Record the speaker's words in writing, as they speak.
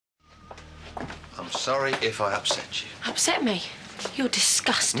sorry if I upset you. Upset me? You're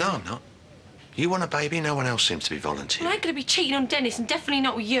disgusting. No, I'm not. You want a baby, no one else seems to be volunteering. Well, I ain't going to be cheating on Dennis, and definitely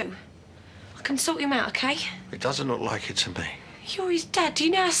not with you. I can sort him out, OK? It doesn't look like it to me. You're his dad. Do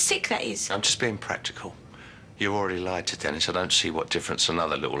you know how sick that is? I'm just being practical. You already lied to Dennis. I don't see what difference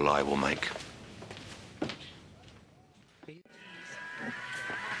another little lie will make.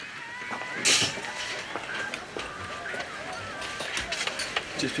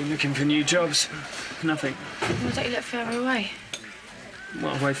 Just been looking for new jobs. Nothing. Why don't you look further away?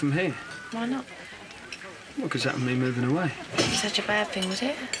 What, away from here? Why not? Well, because that would mean moving away. Such a bad thing, was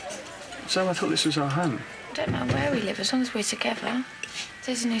it? So I thought this was our home. I don't know where we live, as long as we're together.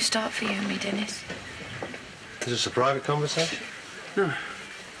 There's a new start for you and me, Dennis. Is this a private conversation? No.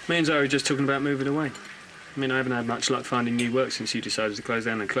 Me and Zoe were just talking about moving away. I mean, I haven't had much luck finding new work since you decided to close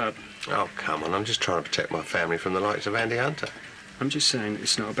down the club. Oh, come on. I'm just trying to protect my family from the likes of Andy Hunter. I'm just saying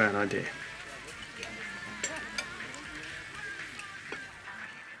it's not a bad idea.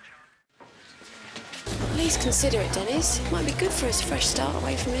 Please consider it, Dennis. It might be good for us, a fresh start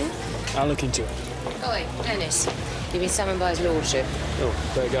away from here. I'll look into it. Oi, Dennis, you've been summoned by his lordship.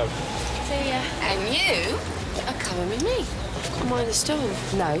 Oh, there you go. See ya. And you are coming with me. I've got mine in the store.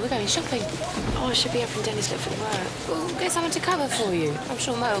 No, we're going shopping. Oh, I should be helping Dennis look for work. Well, get someone to cover for you. I'm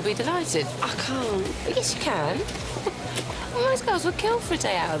sure Mo will be delighted. I can't. But yes, you can. Well, most girls would kill for a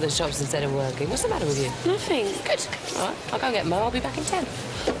day out of the shops instead of working. What's the matter with you? Nothing. Good. All right, I'll go get Mo. I'll be back in 10.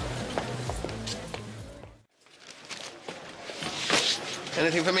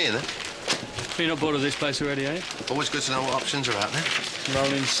 Anything for me in there? You're not bored of this place already, eh? Always good to know what options are out there.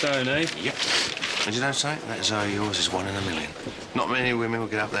 Rolling stone, eh? Yep. And you know something? That Zoe of yours is one in a million. Not many women will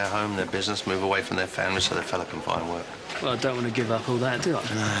get up their home, their business, move away from their family so their fella can find work. Well, I don't want to give up all that, do I?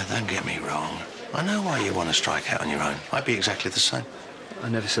 No, don't get me wrong. I know why you want to strike out on your own. I'd be exactly the same. I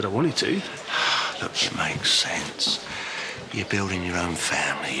never said I wanted to. Look, it makes sense. You're building your own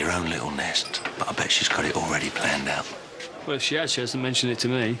family, your own little nest. But I bet she's got it already planned out. Well, if she hasn't mentioned it to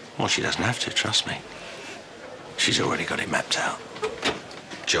me. Well, she doesn't have to, trust me. She's already got it mapped out.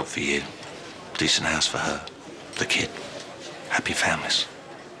 Job for you, decent house for her, the kid, happy families.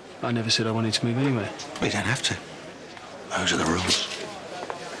 I never said I wanted to move anywhere. We don't have to. Those are the rules.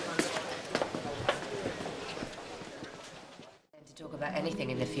 To talk about anything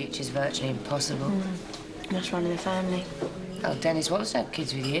in the future is virtually impossible. That's running a family. Oh, Dennis wants to have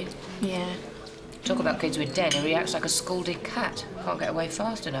kids with you. Yeah. Talk about kids with Den, he reacts like a scalded cat. Can't get away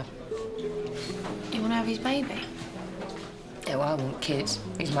fast enough. You want to have his baby? Yeah, well, I want kids.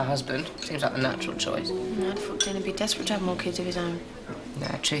 He's my husband. Seems like the natural choice. No, I thought Den would be desperate to have more kids of his own. No,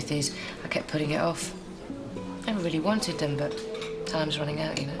 truth is, I kept putting it off. Never really wanted them, but time's running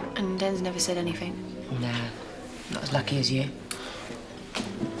out, you know. And Den's never said anything? Nah, not as lucky as you.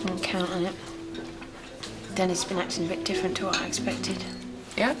 I'll count on it. Dennis has been acting a bit different to what I expected.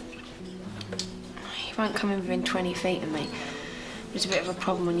 Yeah? He won't come in within 20 feet of me. It's a bit of a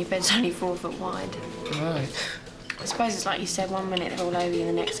problem when your bed's only 4 foot wide. Right. I suppose it's like you said, one minute they're all over you,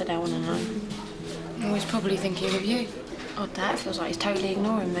 the next they don't want to know. Oh, he's probably thinking of you. Odd that, feels like he's totally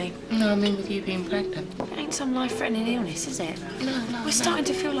ignoring me. No, I mean with you being pregnant. It ain't some life-threatening illness, is it? No. We're starting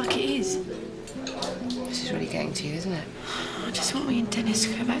to feel like it is. This is really getting to you, isn't it? I just want me and Dennis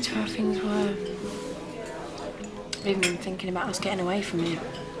to go back to how things were. I've even been thinking about us getting away from here.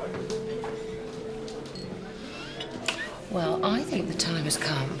 Well, I think the time has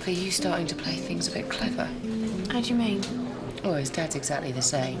come for you starting to play things a bit clever. How do you mean? Well, his dad's exactly the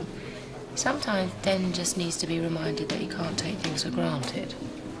same. Sometimes Den just needs to be reminded that he can't take things for granted.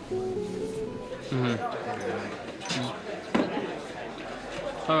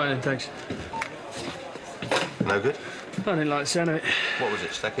 All right, then, thanks. No good? I didn't like the sound of it. What was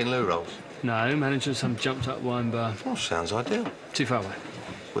it, stacking loo rolls? No, managing some jumped-up wine bar. Oh, sounds ideal. Too far away.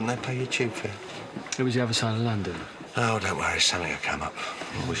 Wouldn't they pay you tube fare? It was the other side of London. Oh, don't worry, something will come up.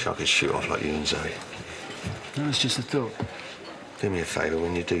 I wish I could shoot off like you and Zoe. No, it's just a thought. Do me a favour,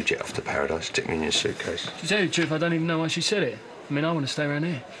 when you do jet off to paradise, stick me in your suitcase. To tell you the truth, I don't even know why she said it. I mean, I want to stay around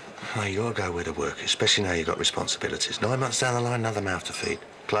here. Oh, you gotta go where the work is, especially now you've got responsibilities. 9 months down the line, another mouth to feed.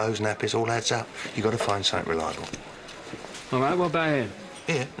 Clothes, nappies, all adds up. You got to find something reliable. All right, what about here?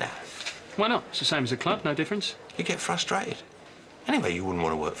 Here? Nah. Why not? It's the same as a club, no difference. You get frustrated. Anyway, you wouldn't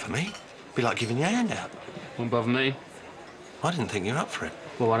want to work for me. Be like giving your hand out. Won't bother me. I didn't think you were up for it.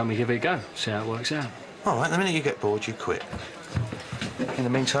 Well, why don't we give it a go? See how it works out. All right, the minute you get bored, you quit. In the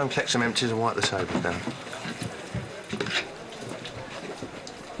meantime, collect some empties and wipe the tables down.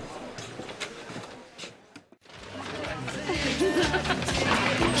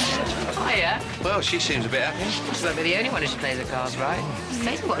 Hiya. Well, Well, she seems a bit happy. She won't be the only one who plays her cards right.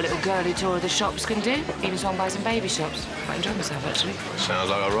 Amazing what a little girly tour of the shops can do. Even swung by some baby shops. Quite enjoyed myself, actually.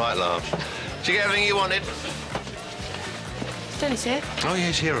 Sounds like a right laugh. Did you get everything you wanted? Is Dennis here? Oh, yeah,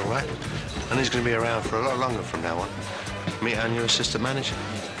 he's here, all right. And he's going to be around for a lot longer from now on. Meet our new assistant manager.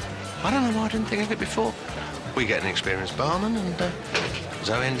 I don't know why I didn't think of it before. We get an experienced barman, and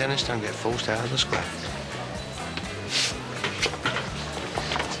Zoe and Dennis don't get forced out of the scrap.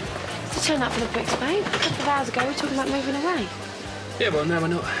 To turn up for the bricks, babe. A couple of hours ago, we were talking about moving away. Yeah, well, no, we're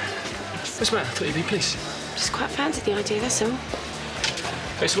not. What's the matter? I thought you'd be pleased. Just quite fancied the idea, that's all.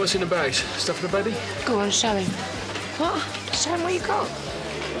 Hey, so what's in the bags? Stuff for the baby? Go on, show him. What? Show him what you got.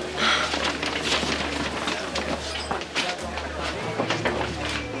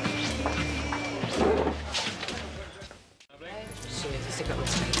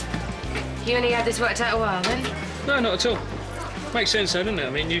 You only had this worked out a while, then? No, not at all. Makes sense, though, doesn't it? I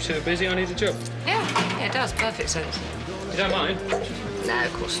mean, you two are busy, I need a job. Yeah, it does. Perfect sense. You don't mind? No,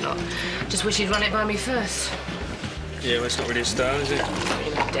 of course not. Just wish he'd run it by me first. Yeah, well, it's not really a style, is it?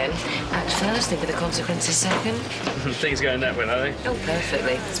 You know, Den. Act first, think of the consequences second. Things going that way, are they? Oh,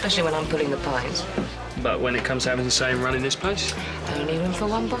 perfectly. Especially when I'm pulling the pines. But when it comes to having the same running this place? Only room for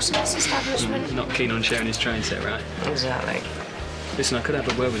one boss in this establishment. Not keen on sharing his train set, right? Exactly. Listen, I could have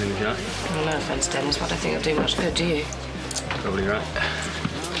a word with him if you like. Well, no offence, Dennis, but I don't think it'll do much good, do you? Probably right.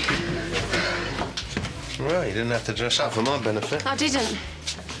 Well, you didn't have to dress up for my benefit. I didn't.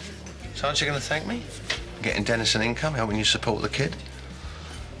 So aren't you going to thank me? Getting Dennis an income, helping you support the kid.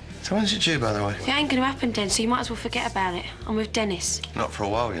 So when's it due, by the way? It ain't going to happen, Den, so you might as well forget about it. I'm with Dennis. Not for a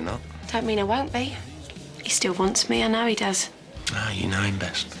while, you're not. Don't mean I won't be. He still wants me, I know he does. Ah, you know him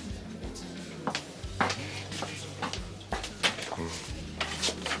best.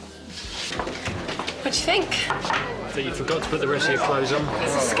 What do you think? I think you forgot to put the rest of your clothes on.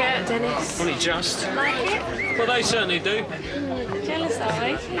 It's a skirt, Dennis. Only just. Like it? Well, they certainly do. Jealous, are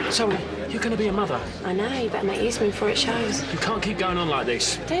they? So, you're going to be a mother. I know, you better make use of me before it shows. You can't keep going on like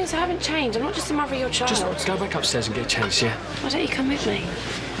this. Dennis, I haven't changed. I'm not just the mother of your child. Just go back upstairs and get changed, yeah? Why don't you come with me?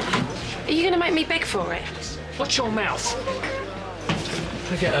 Are you going to make me beg for it? Watch your mouth.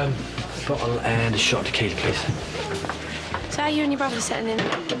 Can I get a bottle and a shot of tequila, please? So how are you and your brother settling in?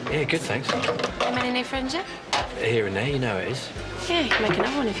 Yeah, good, thanks. Have many new friends yet? Here and there, you know it is. Yeah, you can make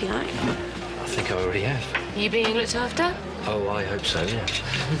another one if you like. I think I already have. You being looked after? Oh, I hope so, yeah.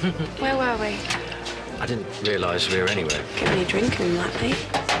 Where were we? I didn't realise we were anywhere. Get me a drink and like me.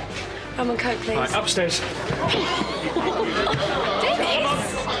 Rum and Coke, please. Right, upstairs.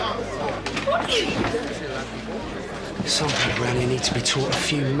 Dennis! What? Some people around here need to be taught a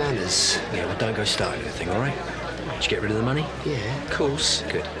few manners. Yeah, well, don't go starting anything, all right? Did you get rid of the money? Yeah, of course.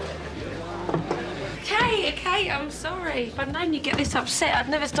 Good. Okay, I'm sorry. If I'd known you'd get this upset, I'd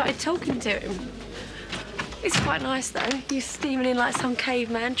never started talking to him. It's quite nice, though. You steaming in like some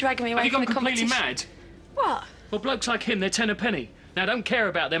caveman, dragging me away Have you from gone the completely competition. mad? What? Well, blokes like him, they're ten a penny. Now, I don't care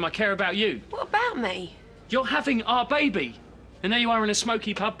about them, I care about you. What about me? You're having our baby. And there you are in a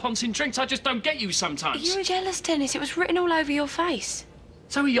smoky pub, poncing drinks. I just don't get you sometimes. You were jealous, Dennis. It was written all over your face.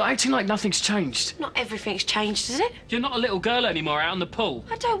 So you're acting like nothing's changed. Not everything's changed, is it? You're not a little girl anymore out on the pool.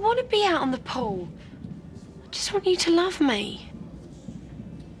 I don't want to be out on the pool. I just want you to love me.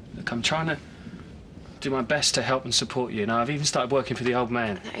 Look, I'm trying to do my best to help and support you. Now, I've even started working for the old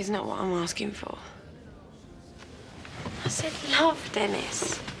man. That is not what I'm asking for. I said love,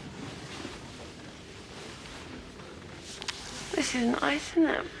 Dennis. This is nice, isn't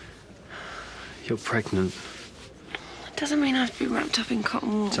it? You're pregnant. It doesn't mean I have to be wrapped up in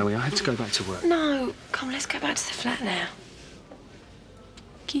cotton wool. Zoe, I have to go back to work. No, come, let's go back to the flat now.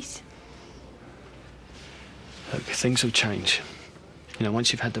 Kiss. Look, things will change. You know,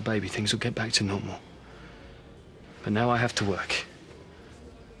 once you've had the baby, things will get back to normal. But now I have to work.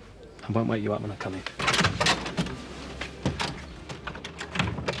 I won't wake you up when I come in.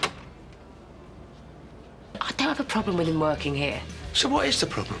 I don't have a problem with him working here. So what is the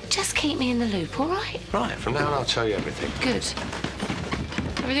problem? Just keep me in the loop, all right? Right, from now on I'll tell you everything. Good.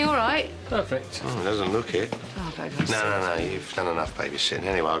 Everything all right? Perfect. Oh, it doesn't look it. Oh, baby, I'm No, you've done enough babysitting.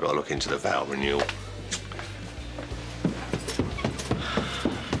 Anyway, I've got to look into the vow renewal.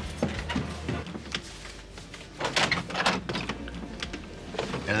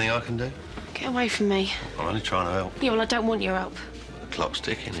 Anything I can do? Get away from me. I'm only trying to help. Yeah, well, I don't want your help. The clock's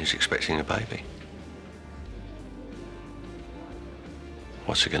ticking. He's expecting a baby.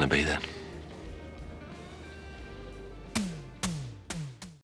 What's it going to be then?